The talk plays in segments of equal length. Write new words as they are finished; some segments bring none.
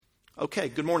Okay,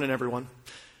 good morning, everyone.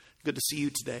 Good to see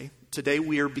you today. Today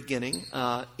we are beginning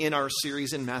in our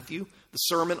series in Matthew, the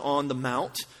Sermon on the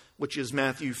Mount, which is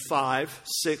Matthew 5,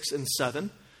 6, and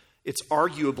 7. It's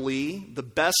arguably the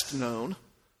best known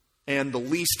and the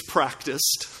least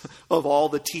practiced of all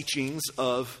the teachings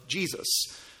of Jesus.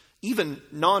 Even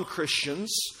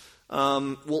non-Christians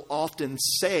will often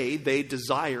say they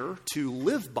desire to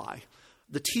live by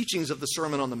the teachings of the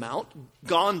Sermon on the Mount.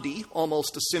 Gandhi,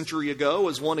 almost a century ago,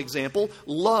 as one example,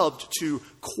 loved to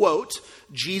quote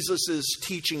Jesus'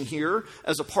 teaching here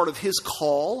as a part of his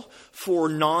call for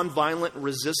nonviolent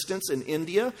resistance in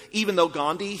India, even though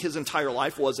Gandhi, his entire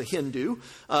life, was a Hindu.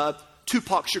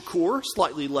 Tupac Shakur,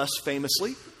 slightly less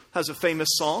famously, has a famous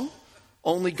song,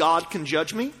 "Only God Can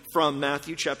Judge Me," from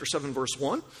Matthew chapter 7, verse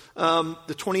 1.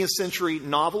 The 20th century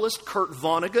novelist Kurt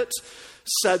Vonnegut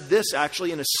said this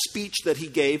actually in a speech that he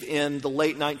gave in the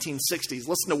late 1960s.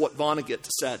 Listen to what Vonnegut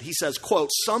said. He says, quote,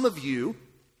 "Some of you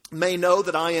may know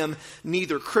that I am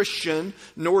neither Christian,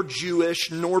 nor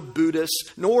Jewish, nor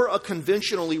Buddhist, nor a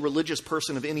conventionally religious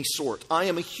person of any sort. I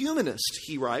am a humanist,"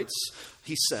 he writes,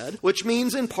 he said, "which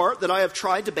means in part that I have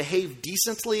tried to behave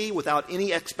decently without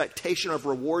any expectation of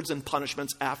rewards and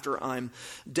punishments after I'm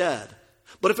dead.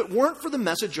 But if it weren't for the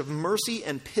message of mercy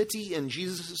and pity in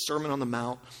Jesus' Sermon on the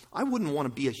Mount, I wouldn't want to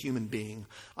be a human being.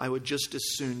 I would just as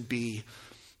soon be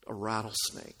a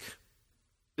rattlesnake."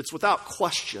 It's without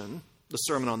question, the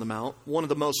Sermon on the Mount, one of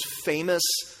the most famous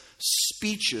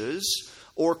speeches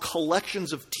or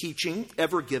collections of teaching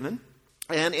ever given.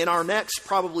 And in our next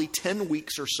probably 10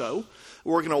 weeks or so,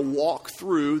 we're going to walk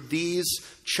through these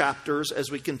chapters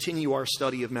as we continue our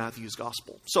study of Matthew's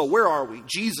gospel. So where are we?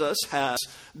 Jesus has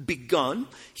begun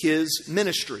his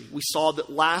ministry. We saw that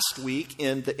last week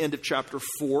in the end of chapter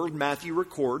 4, Matthew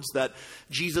records that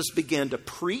Jesus began to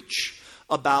preach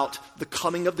about the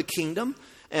coming of the kingdom.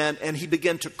 And he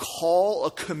began to call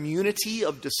a community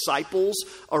of disciples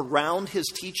around his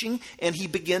teaching. And he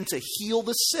began to heal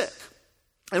the sick.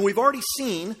 And we've already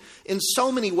seen in so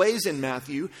many ways in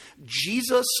Matthew,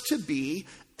 Jesus to be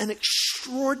an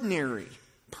extraordinary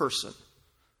person.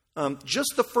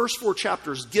 Just the first 4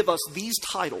 chapters give us these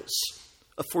titles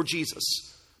for Jesus: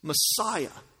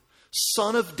 Messiah,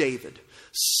 Son of David,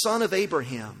 Son of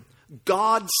Abraham,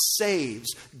 God saves,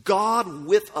 God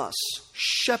with us,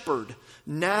 Shepherd,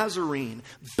 Nazarene,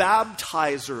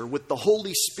 Baptizer with the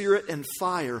Holy Spirit and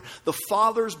fire, the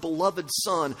Father's beloved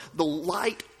Son, the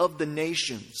light of the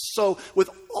nations. So with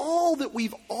all that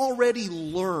we've already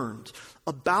learned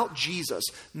about Jesus,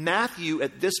 Matthew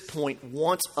at this point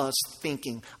wants us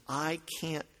thinking, I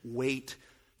can't wait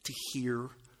to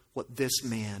hear what this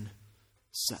man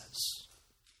says.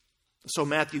 So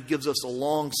Matthew gives us a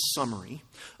long summary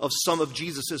of some of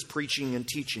Jesus' preaching and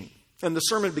teaching. And the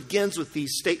sermon begins with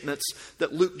these statements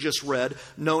that Luke just read,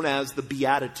 known as the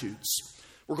Beatitudes.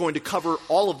 We're going to cover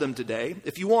all of them today.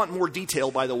 If you want more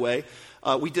detail, by the way,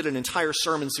 we did an entire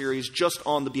sermon series just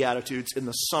on the Beatitudes in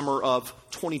the summer of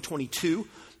 2022.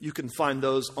 You can find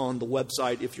those on the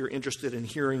website if you're interested in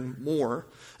hearing more.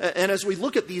 And as we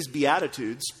look at these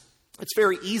Beatitudes, it's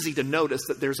very easy to notice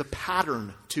that there's a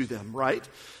pattern to them, right?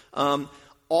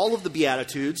 All of the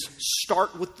Beatitudes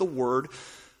start with the word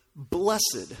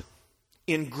blessed.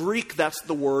 In Greek, that's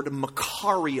the word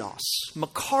makarios.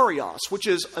 Makarios, which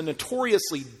is a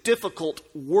notoriously difficult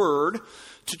word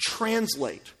to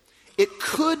translate. It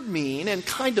could mean, and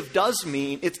kind of does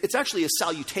mean, it's actually a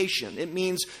salutation. It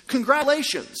means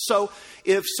congratulations. So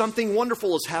if something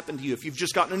wonderful has happened to you, if you've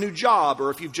just gotten a new job, or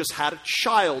if you've just had a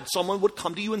child, someone would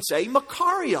come to you and say,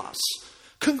 Makarios.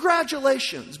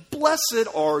 Congratulations, blessed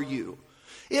are you.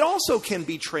 It also can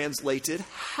be translated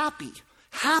happy.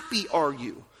 Happy are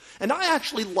you. And I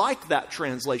actually like that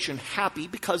translation, happy,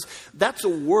 because that's a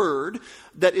word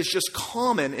that is just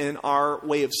common in our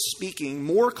way of speaking,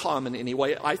 more common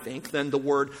anyway, I think, than the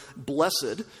word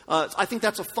blessed. I think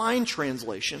that's a fine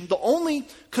translation. The only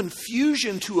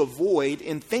confusion to avoid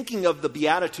in thinking of the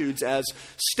Beatitudes as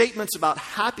statements about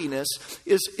happiness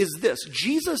is this.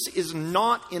 Jesus is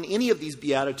not in any of these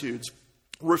Beatitudes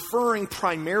referring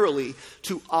primarily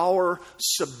to our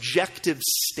subjective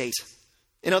state.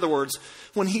 In other words,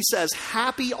 when he says,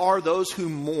 happy are those who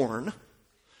mourn,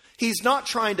 he's not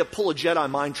trying to pull a Jedi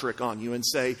mind trick on you and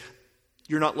say,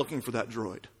 you're not looking for that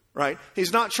droid, right?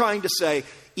 He's not trying to say,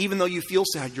 even though you feel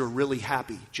sad, you're really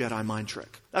happy, Jedi mind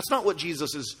trick. That's not what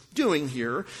Jesus is doing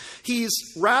here. He's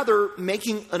rather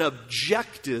making an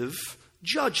objective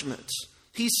judgment.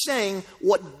 He's saying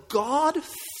what God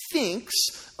thinks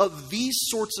of these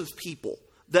sorts of people,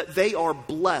 that they are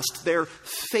blessed. They're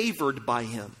favored by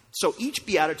him. So each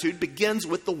beatitude begins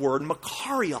with the word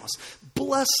makarios.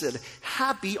 Blessed,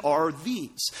 happy are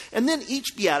these. And then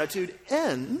each beatitude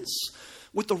ends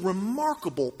with a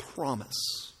remarkable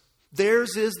promise.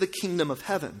 Theirs is the kingdom of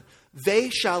heaven. They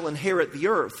shall inherit the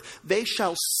earth. They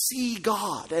shall see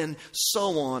God, and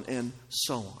so on and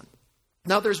so on.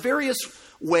 Now, there's various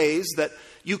ways that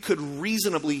you could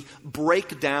reasonably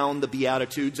break down the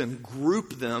Beatitudes and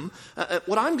group them.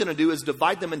 What I'm going to do is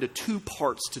divide them into two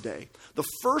parts today. The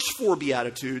first four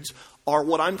Beatitudes are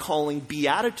what I'm calling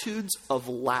Beatitudes of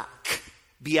lack.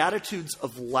 Beatitudes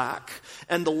of lack.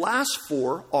 And the last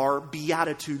four are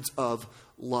Beatitudes of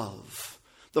love.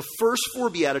 The first four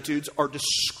Beatitudes are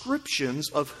descriptions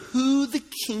of who the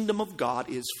kingdom of God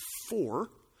is for.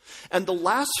 And the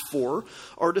last four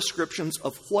are descriptions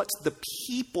of what the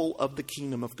people of the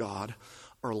kingdom of God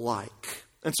are like.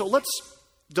 And so let's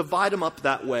divide them up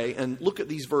that way and look at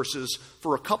these verses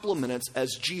for a couple of minutes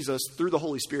as Jesus, through the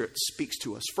Holy Spirit, speaks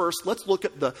to us. First, let's look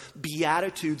at the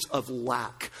Beatitudes of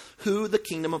lack, who the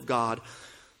kingdom of God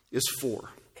is for.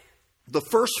 The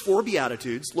first four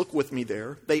Beatitudes, look with me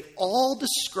there, they all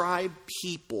describe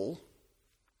people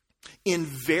in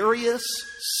various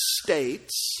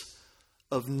states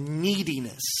of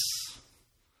neediness.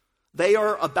 They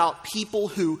are about people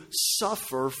who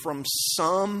suffer from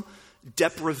some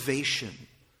deprivation.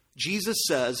 Jesus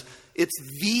says it's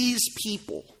these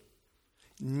people,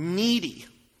 needy,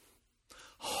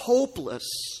 hopeless,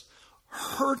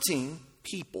 hurting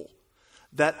people,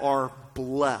 that are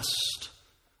blessed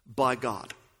by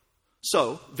God.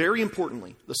 So, very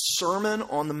importantly, the Sermon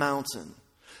on the Mountain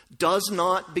does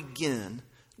not begin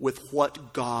with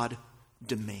what God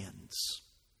demands.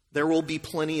 There will be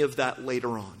plenty of that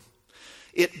later on.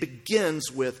 It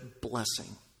begins with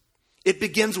blessing. It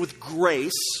begins with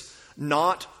grace,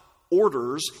 not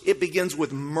orders. It begins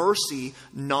with mercy,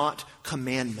 not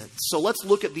commandments. So let's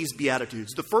look at these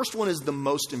Beatitudes. The first one is the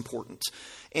most important,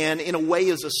 and in a way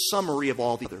is a summary of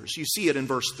all the others. You see it in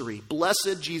verse 3.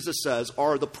 Blessed, Jesus says,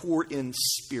 are the poor in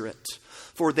spirit,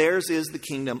 for theirs is the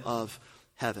kingdom of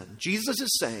heaven. Jesus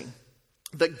is saying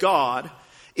that God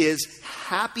is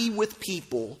happy with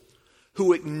people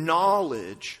who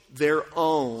acknowledge their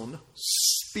own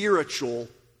spiritual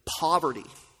poverty,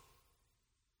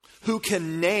 who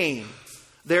can name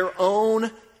their own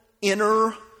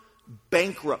inner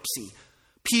bankruptcy.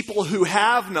 People who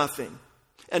have nothing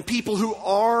and people who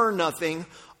are nothing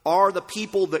are the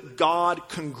people that God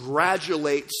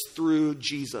congratulates through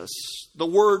Jesus. The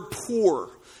word poor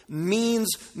means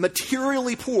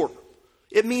materially poor.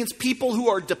 It means people who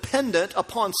are dependent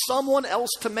upon someone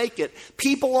else to make it.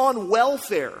 People on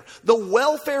welfare. The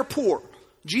welfare poor.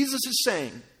 Jesus is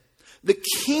saying, the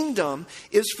kingdom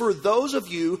is for those of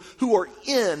you who are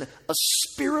in a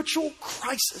spiritual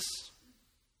crisis.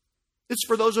 It's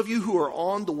for those of you who are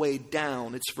on the way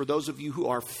down. It's for those of you who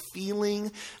are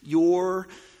feeling your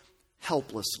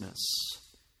helplessness.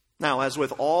 Now, as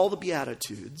with all the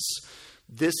Beatitudes,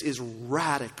 this is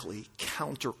radically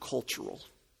countercultural,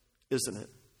 isn't it?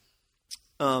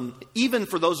 Even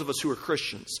for those of us who are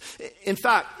Christians. In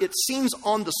fact, it seems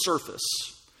on the surface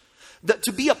that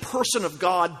to be a person of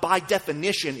God, by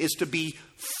definition, is to be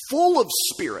full of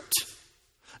spirit,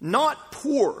 not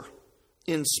poor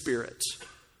in spirit.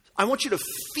 I want you to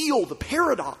feel the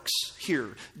paradox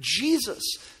here. Jesus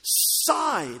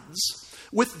sides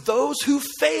with those who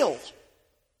fail,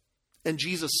 and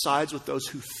Jesus sides with those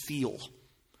who feel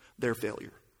their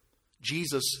failure.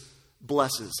 Jesus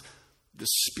blesses the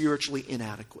spiritually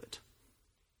inadequate.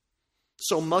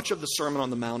 So much of the Sermon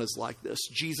on the Mount is like this.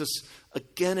 Jesus,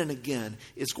 again and again,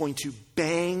 is going to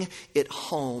bang it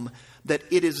home that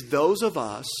it is those of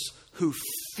us who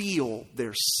feel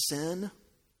their sin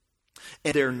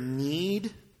and their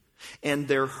need and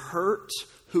their hurt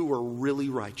who are really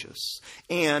righteous.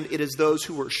 And it is those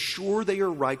who are sure they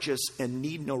are righteous and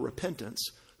need no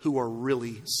repentance who are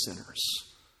really sinners.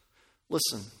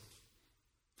 Listen,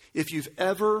 if you've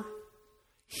ever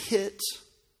hit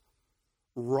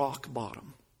rock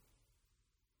bottom,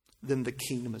 then the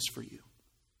kingdom is for you.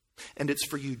 And it's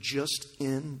for you just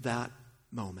in that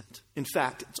moment. In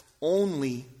fact, it's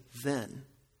only then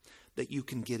that you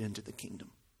can get into the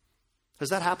kingdom. Has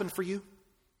that happened for you?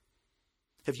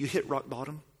 Have you hit rock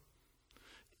bottom?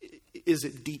 Is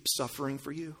it deep suffering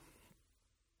for you?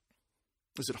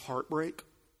 Is it heartbreak?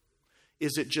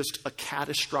 Is it just a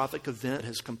catastrophic event that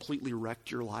has completely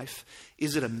wrecked your life?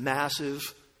 Is it a massive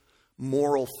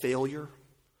moral failure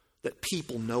that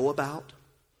people know about?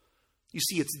 You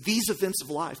see, it's these events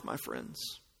of life, my friends,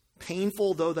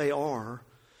 painful though they are,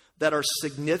 that are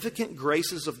significant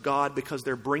graces of God because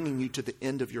they're bringing you to the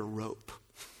end of your rope.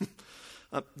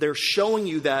 They're showing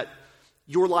you that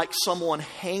you're like someone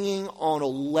hanging on a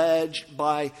ledge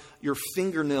by your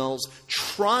fingernails,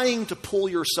 trying to pull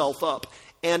yourself up.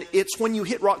 And it's when you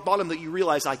hit rock bottom that you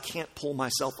realize, I can't pull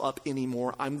myself up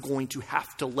anymore. I'm going to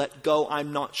have to let go.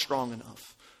 I'm not strong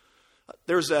enough.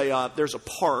 There's a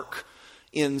park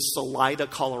in Salida,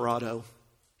 Colorado,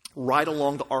 right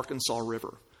along the Arkansas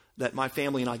River that my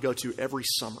family and I go to every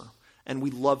summer. And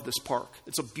we love this park.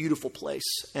 It's a beautiful place.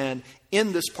 And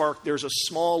in this park, there's a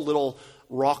small little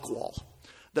rock wall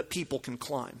that people can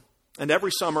climb. And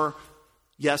every summer,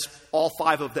 yes, all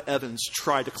 5 of the Evans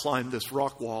try to climb this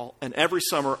rock wall. And every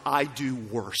summer, I do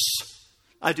worse.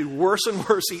 I do worse and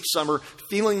worse each summer,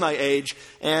 feeling my age.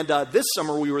 And this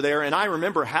summer we were there, and I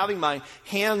remember having my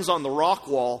hands on the rock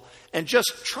wall and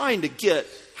just trying to get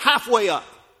halfway up,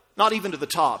 not even to the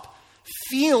top,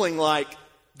 feeling like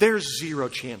there's zero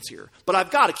chance here. But I've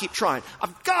got to keep trying.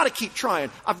 I've got to keep trying.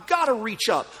 I've got to reach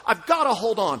up. I've got to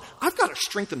hold on. I've got to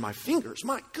strengthen my fingers.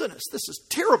 My goodness, this is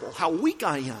terrible how weak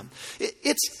I am.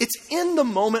 It's in the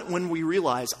moment when we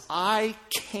realize I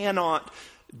cannot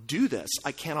do this.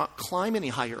 I cannot climb any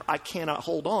higher. I cannot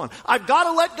hold on. I've got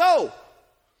to let go.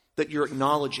 That you're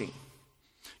acknowledging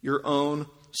your own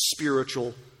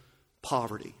spiritual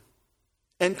poverty.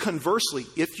 And conversely,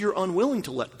 if you're unwilling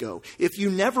to let go, if you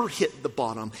never hit the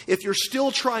bottom, if you're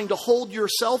still trying to hold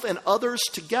yourself and others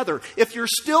together, if you're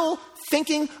still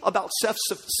thinking about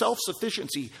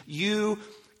self-sufficiency, you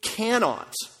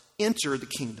cannot enter the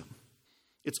kingdom.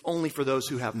 It's only for those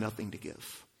who have nothing to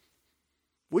give.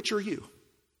 Which are you?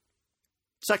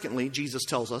 Secondly, Jesus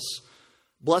tells us,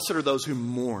 blessed are those who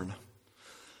mourn,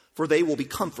 for they will be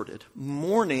comforted.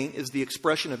 Mourning is the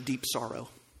expression of deep sorrow.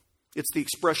 It's the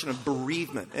expression of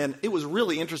bereavement. And it was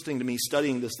really interesting to me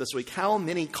studying this week, how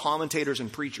many commentators and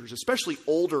preachers, especially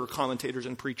older commentators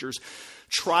and preachers,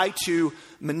 try to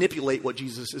manipulate what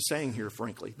Jesus is saying here,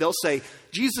 frankly. They'll say,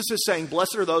 Jesus is saying,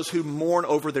 blessed are those who mourn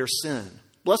over their sin.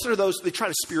 Blessed are those, they try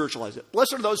to spiritualize it.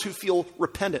 Blessed are those who feel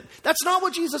repentant. That's not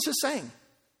what Jesus is saying.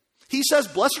 He says,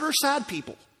 blessed are sad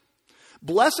people.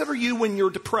 Blessed are you when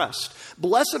you're depressed.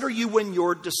 Blessed are you when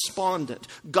you're despondent.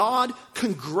 God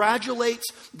congratulates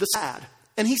the sad.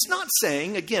 And he's not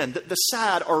saying, again, that the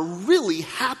sad are really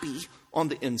happy on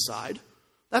the inside.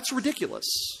 That's ridiculous.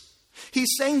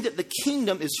 He's saying that the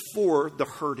kingdom is for the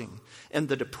hurting and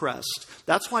the depressed.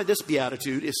 That's why this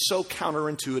beatitude is so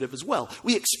counterintuitive as well.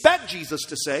 We expect Jesus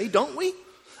to say, don't we?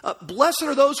 Blessed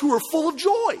are those who are full of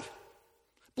joy.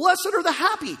 Blessed are the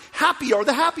happy. Happy are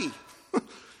the happy.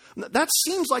 That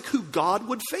seems like who God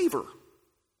would favor.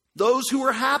 Those who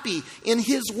are happy in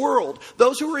his world.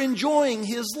 Those who are enjoying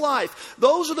his life.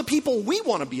 Those are the people we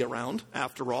want to be around,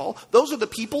 after all. Those are the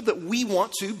people that we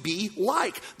want to be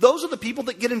like. Those are the people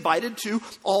that get invited to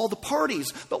all the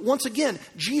parties. But once again,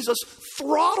 Jesus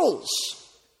throttles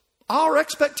our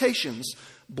expectations.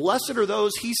 Blessed are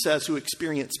those, he says, who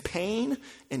experience pain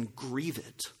and grieve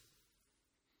it.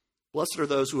 Blessed are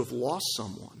those who have lost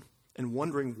someone and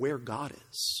wondering where God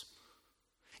is.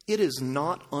 It is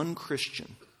not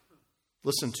unchristian,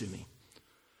 listen to me,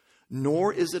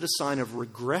 nor is it a sign of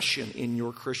regression in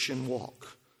your Christian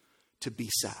walk to be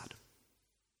sad.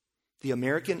 The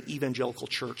American evangelical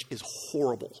church is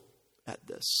horrible at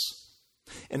this.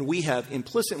 And we have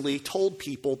implicitly told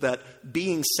people that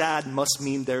being sad must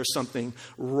mean there's something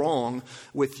wrong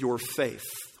with your faith.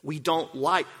 We don't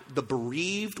like the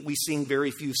bereaved. We sing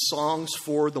very few songs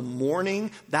for the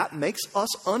mourning. That makes us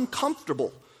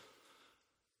uncomfortable.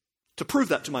 To prove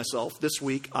that to myself, this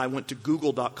week I went to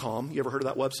Google.com. You ever heard of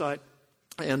that website?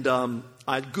 And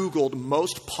I Googled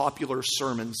most popular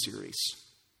sermon series.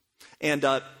 And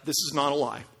this is not a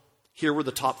lie. Here were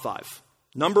the top 5.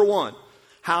 Number 1,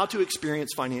 how to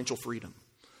experience financial freedom.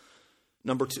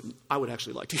 Number 2, I would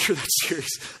actually like to hear that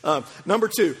series. Number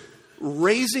 2,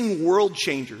 raising world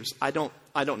changers. I don't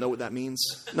know what that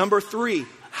means. Number 3,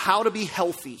 how to be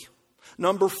healthy.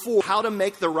 Number 4, how to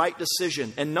make the right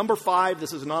decision. And number 5,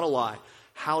 this is not a lie,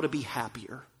 how to be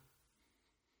happier.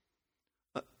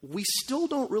 We still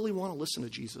don't really want to listen to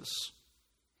Jesus.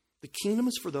 The kingdom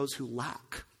is for those who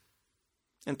lack,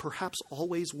 and perhaps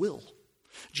always will.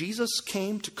 Jesus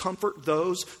came to comfort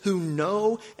those who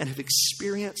know and have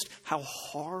experienced how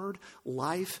hard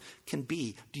life can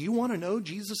be. Do you want to know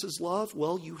Jesus' love?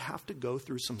 Well, you have to go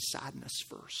through some sadness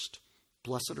first.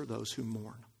 Blessed are those who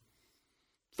mourn.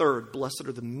 Third, blessed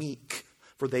are the meek,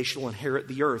 for they shall inherit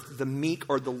the earth. The meek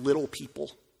are the little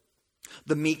people.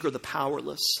 The meek are the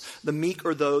powerless. The meek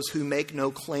are those who make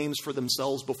no claims for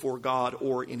themselves before God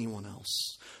or anyone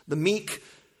else. The meek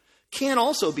can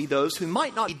also be those who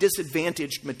might not be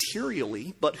disadvantaged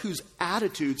materially, but whose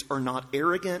attitudes are not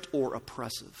arrogant or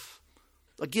oppressive.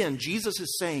 Again, Jesus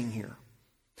is saying here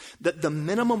that the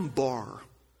minimum bar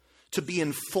to be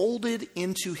enfolded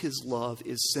into his love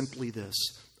is simply this: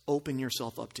 open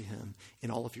yourself up to him in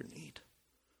all of your need.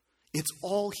 It's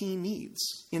all he needs.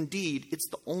 Indeed, it's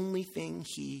the only thing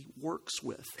he works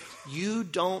with. You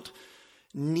don't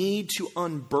need to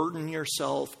unburden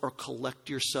yourself or collect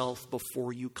yourself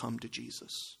before you come to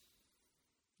Jesus.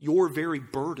 Your very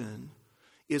burden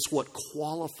is what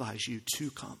qualifies you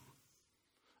to come.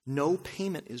 No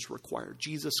payment is required.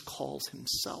 Jesus calls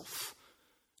himself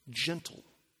gentle,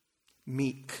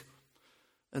 meek,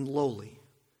 and lowly,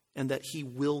 and that he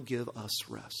will give us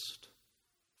rest.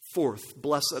 Fourth,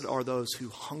 blessed are those who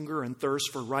hunger and thirst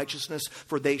for righteousness,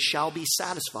 for they shall be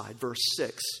satisfied. Verse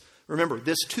 6. Remember,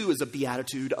 this too is a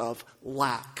beatitude of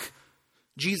lack.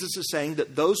 Jesus is saying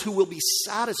that those who will be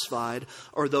satisfied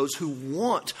are those who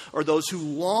want, or those who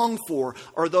long for,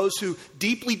 or those who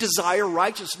deeply desire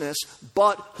righteousness,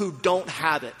 but who don't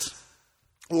have it,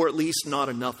 or at least not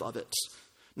enough of it.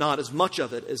 Not as much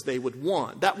of it as they would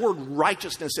want. That word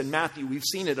righteousness in Matthew, we've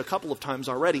seen it a couple of times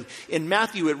already. In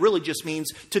Matthew, it really just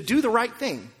means to do the right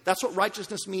thing. That's what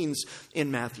righteousness means in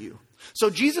Matthew. So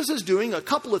Jesus is doing a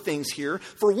couple of things here.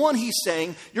 For one, he's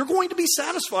saying, you're going to be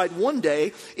satisfied one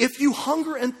day if you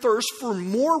hunger and thirst for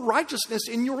more righteousness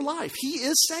in your life. He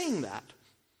is saying that.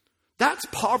 That's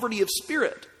poverty of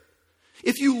spirit.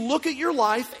 If you look at your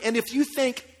life and if you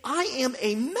think, I am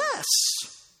a mess.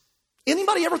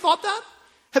 Anybody ever thought that?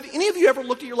 Have any of you ever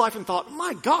looked at your life and thought,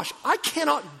 my gosh, I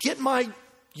cannot get my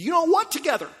you-know-what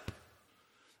together.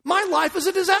 My life is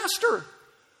a disaster.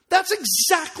 That's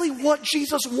exactly what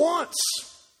Jesus wants.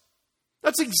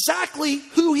 That's exactly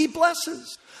who he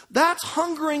blesses. That's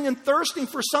hungering and thirsting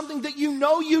for something that you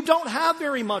know you don't have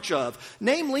very much of,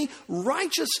 namely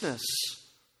righteousness.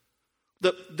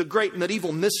 The great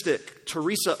medieval mystic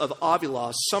Teresa of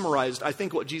Avila summarized, I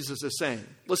think, what Jesus is saying.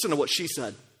 Listen to what she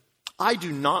said. I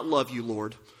do not love you,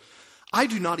 Lord. I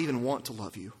do not even want to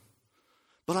love you,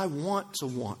 but I want to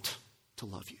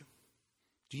love you.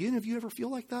 Do any of you ever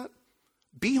feel like that?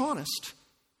 Be honest.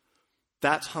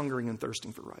 That's hungering and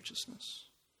thirsting for righteousness.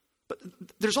 But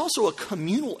there's also a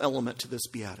communal element to this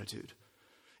beatitude.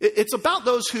 It's about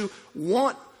those who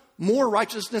want more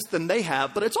righteousness than they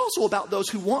have, but it's also about those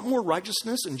who want more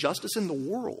righteousness and justice in the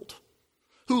world,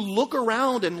 who look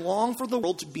around and long for the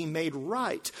world to be made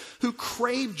right, who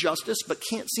crave justice but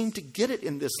can't seem to get it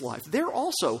in this life. They're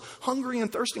also hungry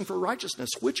and thirsting for righteousness,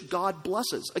 which God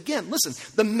blesses. Again, listen,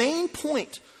 the main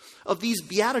point of these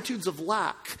beatitudes of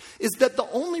lack is that the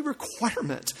only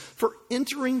requirement for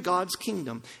entering God's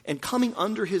kingdom and coming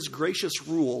under his gracious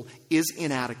rule is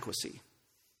inadequacy,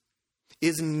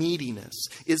 is neediness,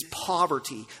 is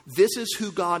poverty. This is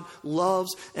who God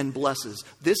loves and blesses.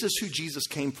 This is who Jesus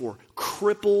came for.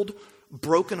 Crippled,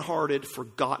 brokenhearted,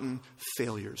 forgotten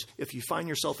failures. If you find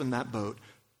yourself in that boat,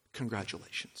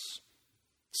 congratulations.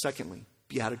 Secondly,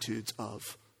 beatitudes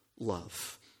of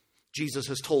love. Jesus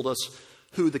has told us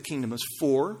who the kingdom is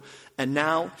for, and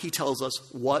now he tells us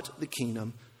what the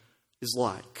kingdom is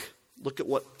like. Look at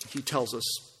what he tells us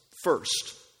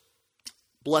first.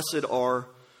 Blessed are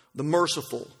the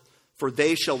merciful, for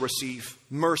they shall receive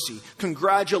mercy.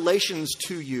 Congratulations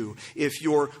to you if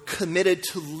you're committed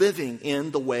to living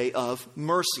in the way of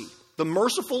mercy. The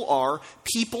merciful are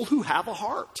people who have a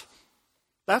heart.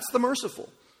 That's the merciful.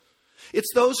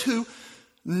 It's those who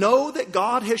know that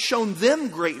God has shown them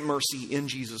great mercy in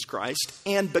Jesus Christ,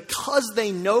 and because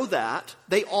they know that,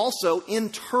 they also, in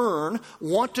turn,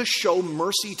 want to show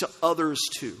mercy to others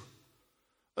too.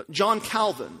 John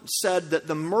Calvin said that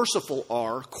the merciful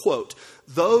are, quote,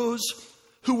 those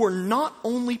who were not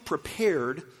only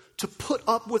prepared to put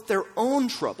up with their own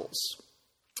troubles,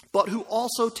 but who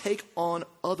also take on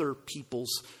other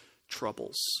people's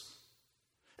troubles.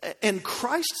 And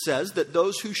Christ says that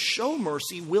those who show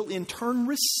mercy will in turn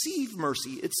receive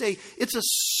mercy. It's a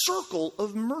circle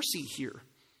of mercy here.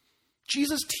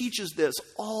 Jesus teaches this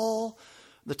all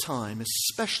the time,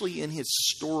 especially in his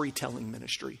storytelling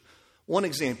ministry. One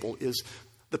example is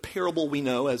the parable we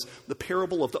know as the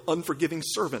parable of the unforgiving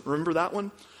servant. Remember that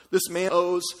one? This man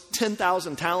owes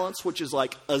 10,000 talents, which is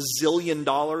like $1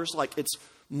 zillion. Like it's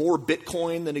more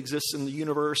Bitcoin than exists in the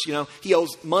universe. You know, he owes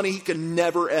money he can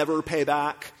never, ever pay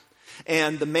back.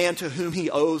 And the man to whom he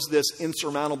owes this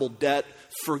insurmountable debt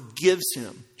forgives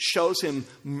him, shows him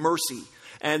mercy.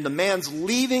 And the man's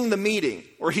leaving the meeting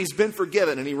where he's been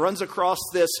forgiven, and he runs across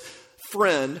this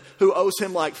friend who owes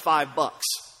him like $5.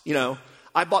 You know,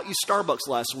 I bought you Starbucks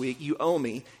last week, you owe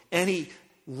me. And he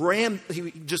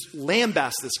just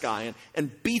lambasts this guy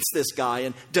and beats this guy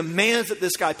and demands that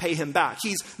this guy pay him back.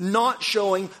 He's not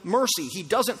showing mercy. He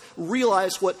doesn't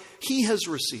realize what he has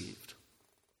received.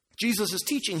 Jesus is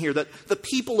teaching here that the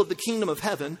people of the kingdom of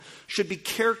heaven should be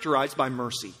characterized by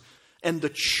mercy. And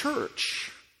the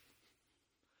church,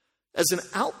 as an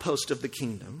outpost of the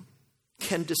kingdom,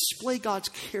 can display God's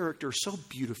character so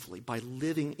beautifully by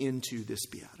living into this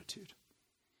beatitude.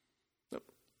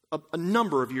 A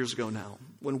number of years ago now,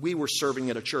 when we were serving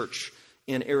at a church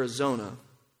in Arizona,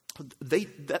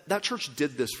 that church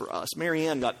did this for us. Mary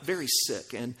Ann got very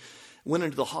sick and went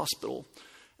into the hospital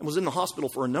and was in the hospital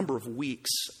for a number of weeks.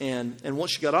 And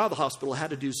once she got out of the hospital,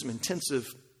 had to do some intensive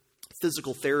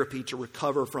physical therapy to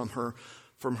recover from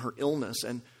her illness.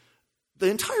 And the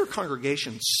entire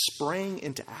congregation sprang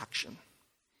into action,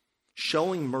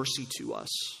 showing mercy to us.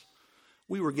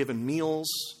 We were given meals.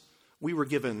 We were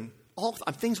given all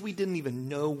things we didn't even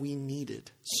know we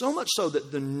needed. So much so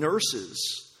that the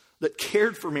nurses that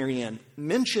cared for Mary Ann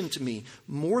mentioned to me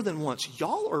more than once,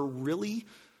 y'all are really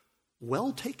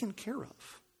well taken care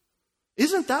of.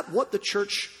 Isn't that what the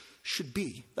church should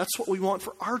be? That's what we want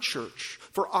for our church,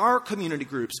 for our community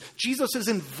groups. Jesus is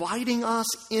inviting us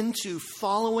into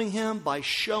following him by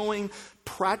showing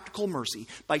practical mercy,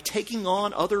 by taking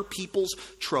on other people's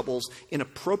troubles in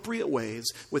appropriate ways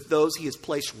with those he has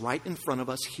placed right in front of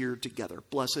us here together.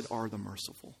 Blessed are the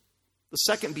merciful. The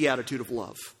second beatitude of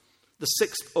love, the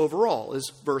sixth overall,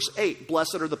 is verse 8.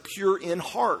 Blessed are the pure in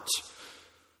heart,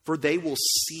 for they will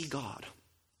see God.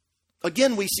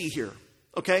 Again, we see here,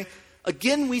 okay?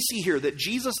 Again, we see here that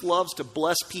Jesus loves to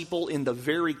bless people in the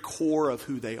very core of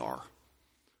who they are.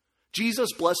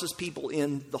 Jesus blesses people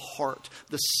in the heart,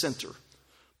 the center.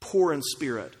 Poor in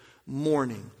spirit,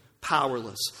 mourning,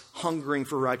 powerless, hungering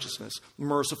for righteousness,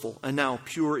 merciful, and now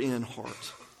pure in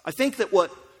heart. I think that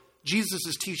what Jesus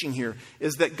is teaching here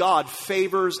is that God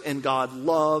favors and God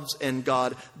loves and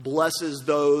God blesses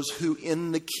those who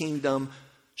in the kingdom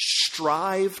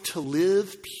strive to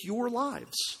live pure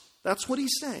lives. That's what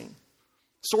he's saying.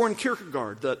 Soren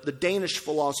Kierkegaard, the Danish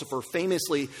philosopher,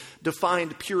 famously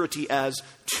defined purity as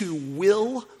to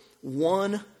will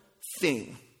one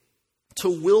thing. To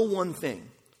will one thing.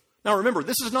 Now remember,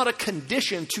 this is not a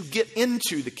condition to get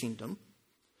into the kingdom.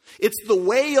 It's the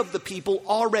way of the people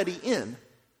already in.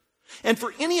 And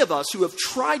for any of us who have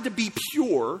tried to be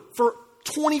pure for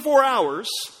 24 hours,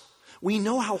 we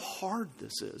know how hard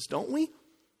this is, don't we?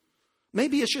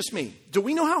 Maybe it's just me. Do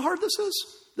we know how hard this is?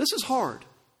 This is hard.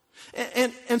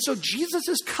 And so Jesus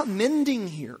is commending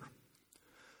here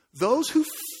those who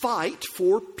fight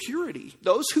for purity,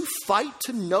 those who fight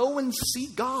to know and see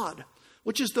God,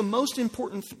 which is the most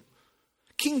important thing.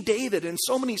 King David in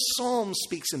so many Psalms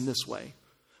speaks in this way.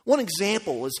 One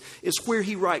example is where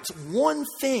he writes, "One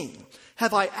thing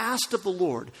have I asked of the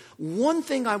Lord, one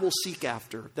thing I will seek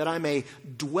after, that I may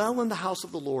dwell in the house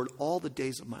of the Lord all the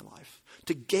days of my life,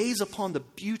 to gaze upon the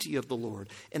beauty of the Lord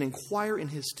and inquire in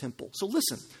his temple." So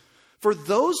listen, for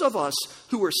those of us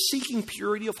who are seeking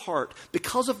purity of heart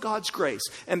because of God's grace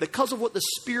and because of what the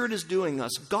Spirit is doing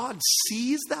us, God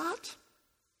sees that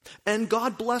and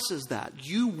God blesses that.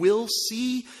 You will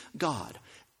see God.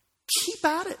 Keep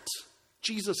at it,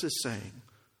 Jesus is saying.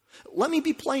 Let me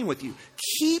be plain with you.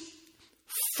 Keep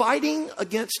fighting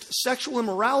against sexual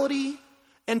immorality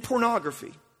and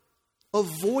pornography.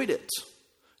 Avoid it.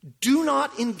 Do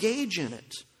not engage in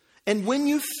it. And when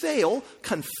you fail,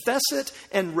 confess it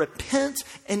and repent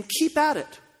and keep at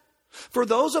it. For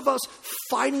those of us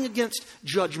fighting against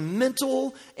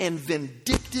judgmental and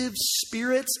vindictive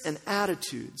spirits and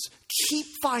attitudes, keep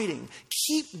fighting.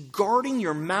 Keep guarding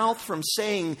your mouth from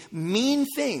saying mean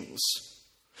things.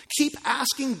 Keep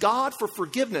asking God for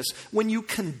forgiveness when you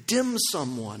condemn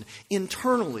someone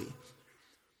internally.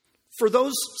 For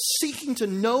those seeking to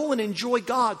know and enjoy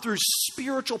God through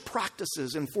spiritual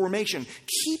practices and formation,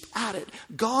 keep at it.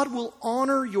 God will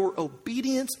honor your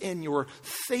obedience and your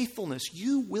faithfulness.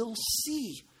 You will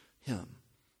see him.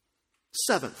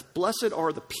 Seventh, blessed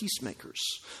are the peacemakers,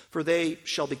 for they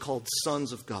shall be called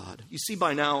sons of God. You see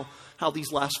by now how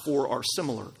these last four are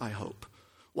similar, I hope.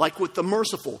 Like with the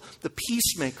merciful, the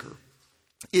peacemaker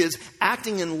is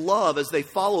acting in love as they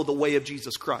follow the way of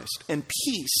Jesus Christ. And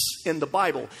peace in the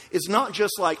Bible is not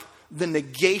just like the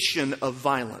negation of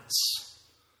violence.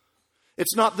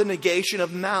 It's not the negation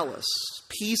of malice.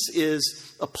 Peace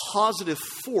is a positive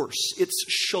force. It's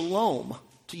shalom,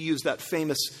 to use that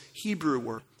famous Hebrew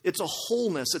word. It's a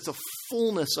wholeness. It's a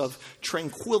fullness of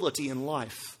tranquility in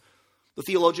life. The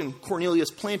theologian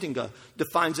Cornelius Plantinga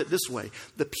defines it this way.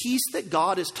 The peace that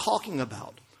God is talking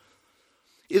about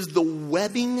is the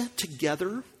webbing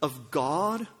together of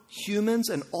God, humans,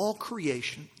 and all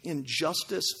creation in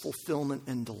justice, fulfillment,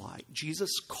 and delight. Jesus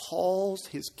calls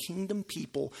his kingdom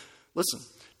people, listen,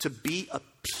 to be a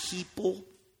people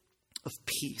of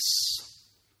peace.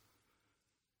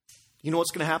 You know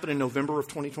what's going to happen in November of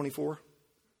 2024?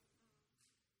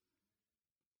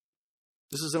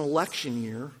 This is an election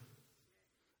year,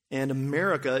 and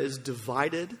America is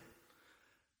divided,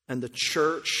 and the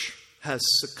church has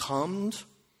succumbed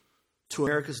to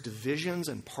America's divisions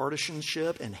and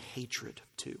partisanship and hatred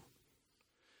too.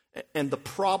 And the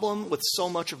problem with so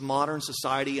much of modern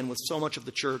society and with so much of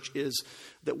the church is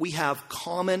that we have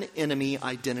common enemy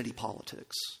identity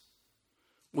politics.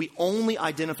 We only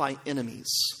identify enemies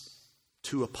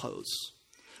to oppose.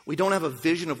 We don't have a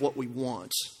vision of what we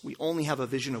want. We only have a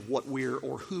vision of what we're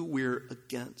or who we're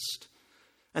against.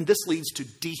 And this leads to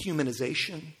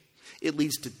dehumanization. It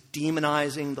leads to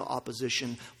demonizing the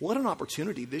opposition. What an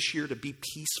opportunity this year to be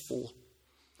peaceful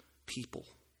people.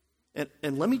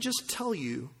 And let me just tell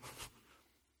you,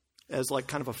 as like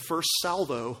kind of a first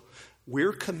salvo,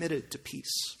 we're committed to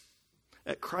peace.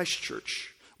 At Christ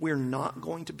Church, we're not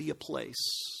going to be a place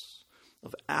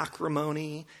of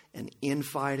acrimony and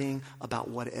infighting about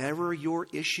whatever your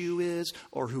issue is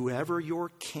or whoever your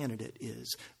candidate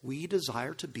is. We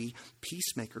desire to be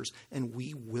peacemakers, and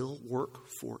we will work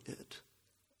for it.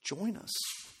 Join us.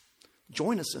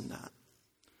 Join us in that.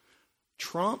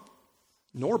 Trump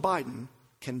nor Biden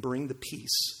can bring the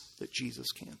peace that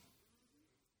Jesus can.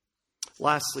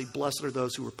 Lastly, blessed are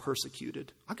those who are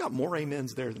persecuted. I got more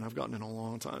amens there than I've gotten in a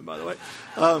long time, by the way.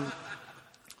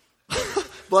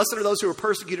 Blessed are those who are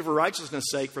persecuted for righteousness'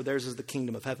 sake, for theirs is the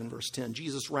kingdom of heaven. Verse 10.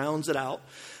 Jesus rounds it out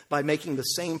by making the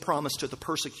same promise to the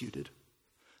persecuted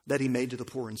that he made to the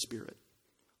poor in spirit.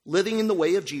 Living in the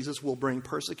way of Jesus will bring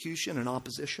persecution and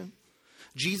opposition.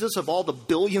 Jesus, of all the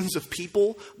billions of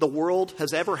people the world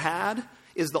has ever had,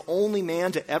 is the only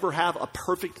man to ever have a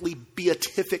perfectly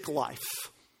beatific life.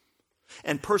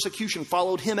 And persecution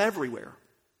followed him everywhere.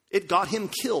 It got him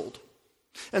killed.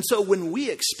 And so when we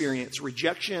experience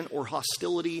rejection or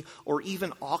hostility or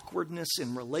even awkwardness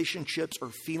in relationships or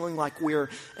feeling like we're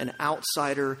an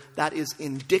outsider, that is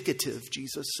indicative,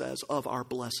 Jesus says, of our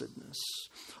blessedness,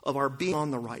 of our being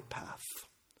on the right path.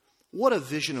 What a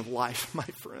vision of life, my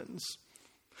friends.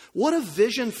 What a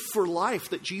vision for life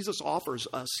that Jesus offers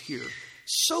us here.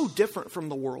 So different from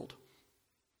the world.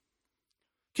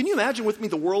 Can you imagine with me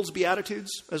the world's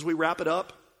Beatitudes as we wrap it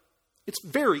up? It's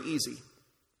very easy.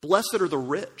 Blessed are the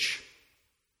rich.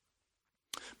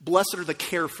 Blessed are the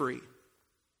carefree,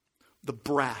 the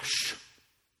brash,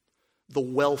 the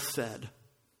well-fed,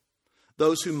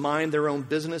 those who mind their own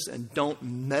business and don't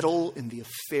meddle in the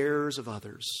affairs of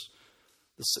others,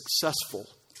 the successful,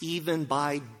 even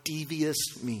by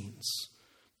devious means.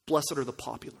 Blessed are the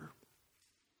popular,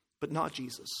 but not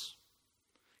Jesus.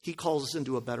 He calls us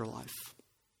into a better life,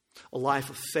 a life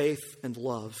of faith and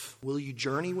love. Will you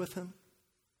journey with him?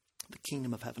 The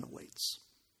kingdom of heaven awaits.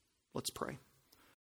 Let's pray.